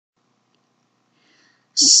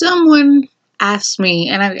Someone asked me,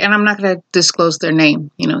 and I'm not going to disclose their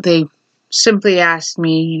name. They simply asked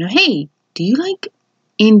me, hey, do you like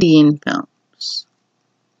Indian films?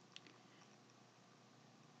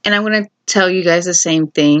 And I'm going to tell you guys the same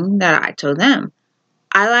thing that I told them.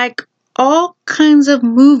 I like all kinds of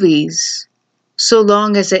movies so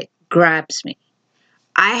long as it grabs me.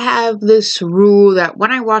 I have this rule that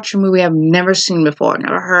when I watch a movie I've never seen before,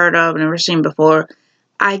 never heard of, never seen before,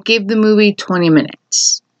 I give the movie 20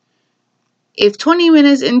 minutes. If 20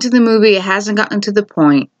 minutes into the movie it hasn't gotten to the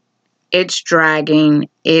point, it's dragging,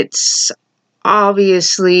 it's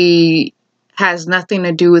obviously has nothing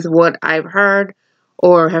to do with what I've heard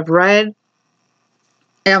or have read,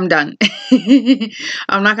 I'm done.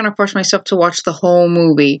 I'm not going to force myself to watch the whole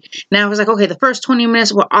movie. Now, I was like, okay, the first 20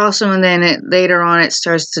 minutes were awesome, and then later on it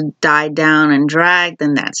starts to die down and drag,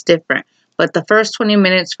 then that's different. But the first 20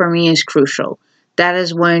 minutes for me is crucial. That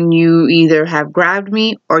is when you either have grabbed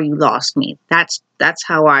me or you lost me. That's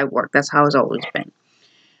how I work. That's how it's always been.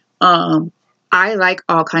 I like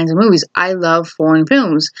all kinds of movies. I love foreign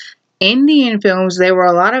films. Indian films, there were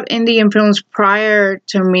a lot of Indian films prior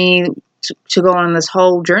to me to go on this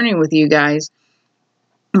whole journey with you guys.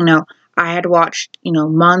 I had watched,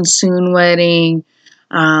 Monsoon Wedding.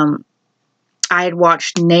 I had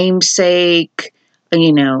watched Namesake,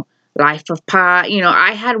 Life of Pi.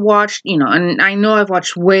 I had watched, and I know I've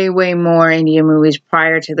watched way, way more Indian movies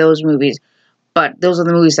prior to those movies. But those are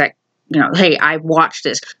the movies that, hey, I watched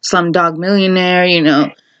this. Slumdog Millionaire, I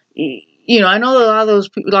know a lot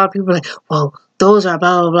of people are like, well, those are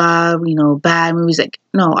blah, blah, blah, bad movies. Like,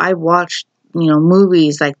 no, I watched,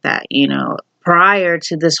 movies like that, prior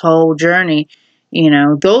to this whole journey.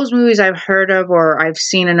 Those movies I've heard of or I've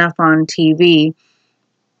seen enough on TV,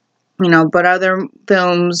 but other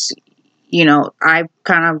films, I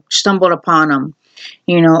kind of stumbled upon them.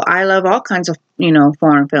 I love all kinds of,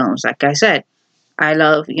 foreign films. Like I said, I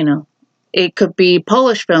love, it could be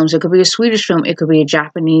Polish films, it could be a Swedish film, it could be a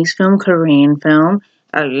Japanese film, Korean film,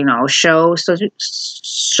 shows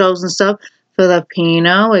and stuff,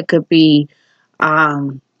 Filipino, it could be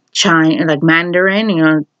China, like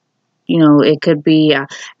Mandarin, it could be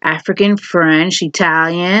African, French,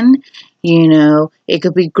 Italian, it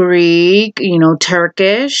could be Greek,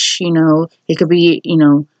 Turkish, it could be,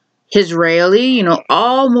 Israeli,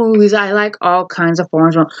 all movies. I like all kinds of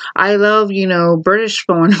foreign films. I love, British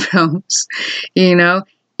foreign films,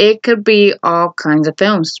 it could be all kinds of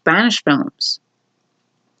films, Spanish films,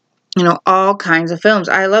 all kinds of films.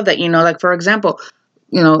 I love that, like for example,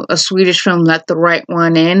 a Swedish film, Let the Right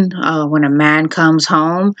One In, When a Man Comes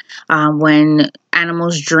Home, When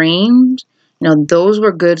Animals Dream, those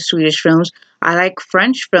were good Swedish films. I like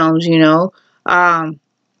French films,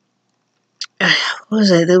 what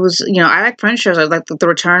was it? There was, I like French shows. I like The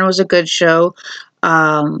Return was a good show.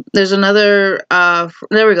 There's another,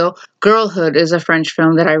 there we go. Girlhood is a French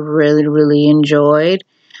film that I really, really enjoyed.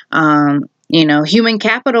 Human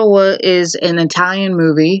Capital is an Italian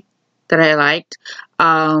movie that I liked.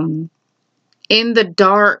 In the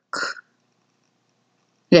Dark,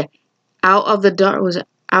 yeah, Out of the Dark was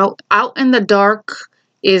Out in the Dark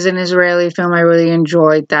is an Israeli film. I really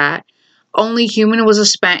enjoyed that. Only Human was a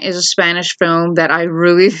Spanish film that I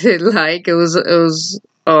really did like. I was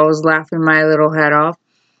laughing my little head off.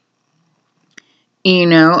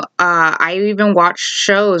 I even watched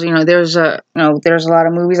shows. There's a lot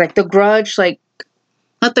of movies like The Grudge, like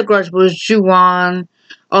not The Grudge, but it was Ju-on.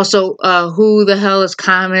 Also, Who the Hell is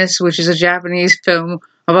Kamis, which is a Japanese film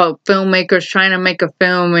about filmmakers trying to make a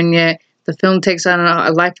film, and yet the film takes on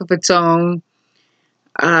a life of its own.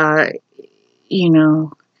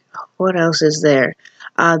 What else is there?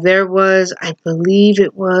 There was, I believe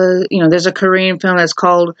it was, there's a Korean film that's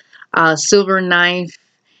called Silver Knife,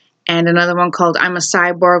 and another one called I'm a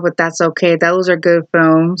Cyborg, but That's Okay. Those are good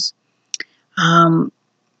films. I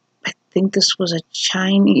think this was a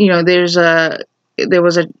Chinese, there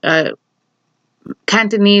was a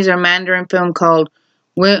Cantonese or Mandarin film called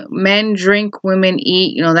Men Drink, Women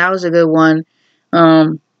Eat. That was a good one.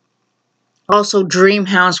 Also Dream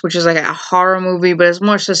House, which is like a horror movie, but it's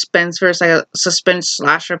more suspense first, like a suspense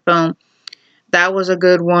slasher film. That was a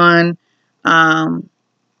good one. There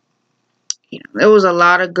was a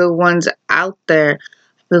lot of good ones out there.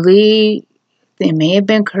 I believe they may have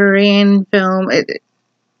been Korean film.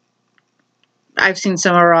 I've seen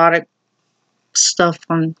some erotic stuff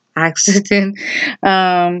on accident.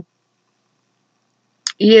 There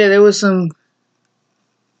was some.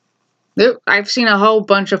 I've seen a whole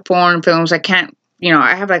bunch of foreign films. I can't,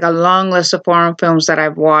 I have like a long list of foreign films that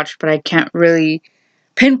I've watched, but I can't really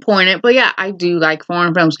pinpoint it. But yeah, I do like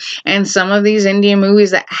foreign films. And some of these Indian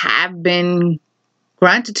movies that have been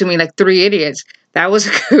granted to me, like Three Idiots. That was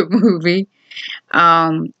a good movie.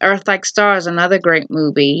 Earth Like Stars, another great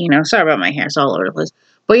movie. Sorry about my hair; it's all over the place.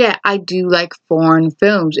 But yeah, I do like foreign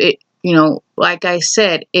films. Like I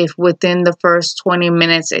said, if within the first 20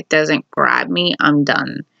 minutes it doesn't grab me, I'm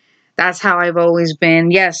done. That's how I've always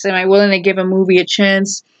been. Yes, am I willing to give a movie a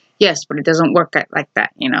chance? Yes, but it doesn't work like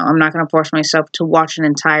that. I'm not going to force myself to watch an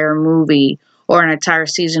entire movie or an entire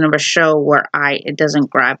season of a show where it doesn't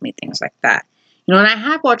grab me. Things like that. And I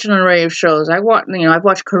have watched an array of shows. I've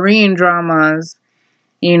watched Korean dramas,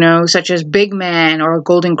 such as Big Man or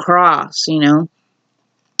Golden Cross,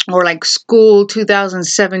 or like School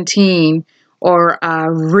 2017 or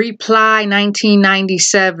Reply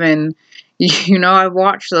 1997. I've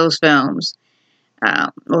watched those films,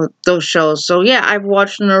 or those shows. So yeah, I've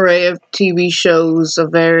watched an array of TV shows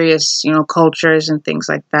of various, cultures and things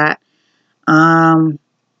like that.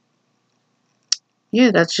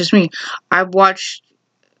 Yeah, that's just me. I've watched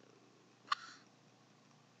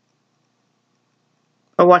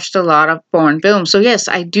I watched a lot of foreign films. So yes,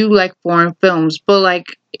 I do like foreign films, but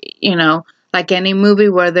like any movie,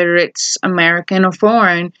 whether it's American or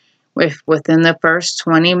foreign, if within the first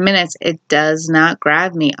 20 minutes it does not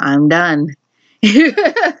grab me, I'm done.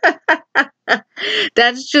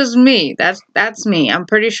 That's just me. That's me. I'm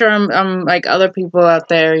pretty sure I'm like other people out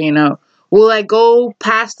there, Will I go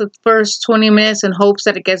past the first 20 minutes in hopes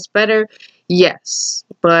that it gets better? Yes.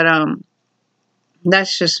 But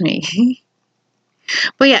that's just me.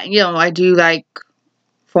 But yeah, I do like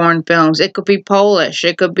foreign films. It could be Polish,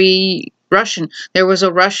 it could be Russian. There was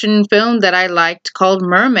a Russian film that I liked called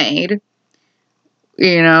Mermaid.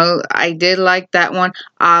 I did like that one.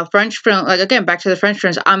 French film, like again, back to the French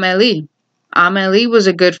films, Amélie. Amélie was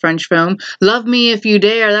a good French film. Love Me If You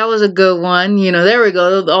Dare, that was a good one. There we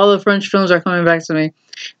go. All the French films are coming back to me.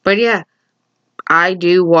 But yeah, I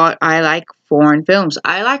like foreign films.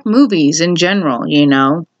 I like movies in general,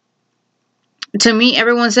 To me,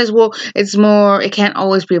 everyone says, well, it can't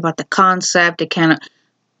always be about the concept.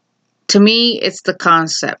 To me, it's the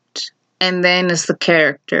concept. And then it's the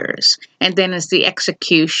characters. And then it's the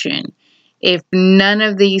execution. If none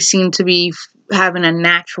of these seem to be having a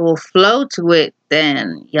natural flow to it,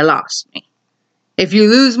 then you lost me. If you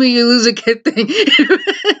lose me, you lose a good thing.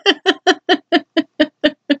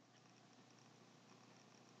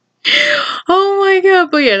 Oh my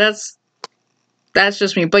god. But yeah, that's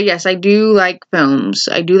just me. But yes, I do like films.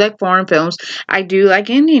 I do like foreign films. I do like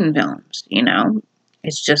Indian films,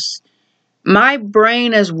 It's just my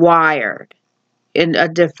brain is wired in a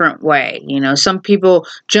different way. Some people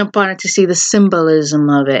jump on it to see the symbolism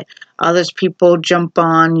of it. Others people jump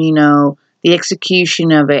on, the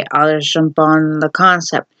execution of it. Others jump on the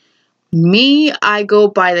concept. Me, I go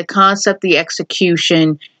by the concept, the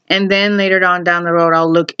execution, and then later on down the road,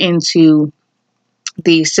 I'll look into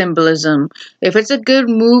the symbolism. If it's a good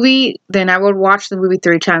movie, then I would watch the movie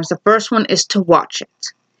 3 times. The first one is to watch it.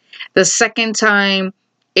 The second time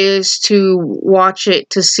is to watch it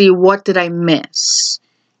to see what did I miss,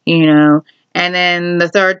 And then the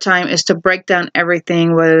third time is to break down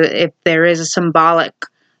everything, whether if there is a symbolic,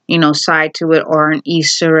 side to it or an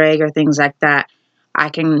Easter egg or things like that. I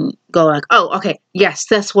can go like, oh, okay, yes,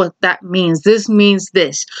 that's what that means. This means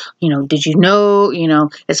this. Did you know,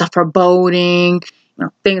 it's a foreboding,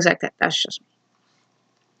 things like that. That's just me.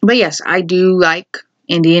 But yes, I do like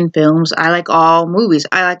Indian films. I like all movies.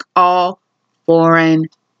 I like all foreign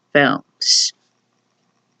films.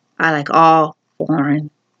 I like all foreign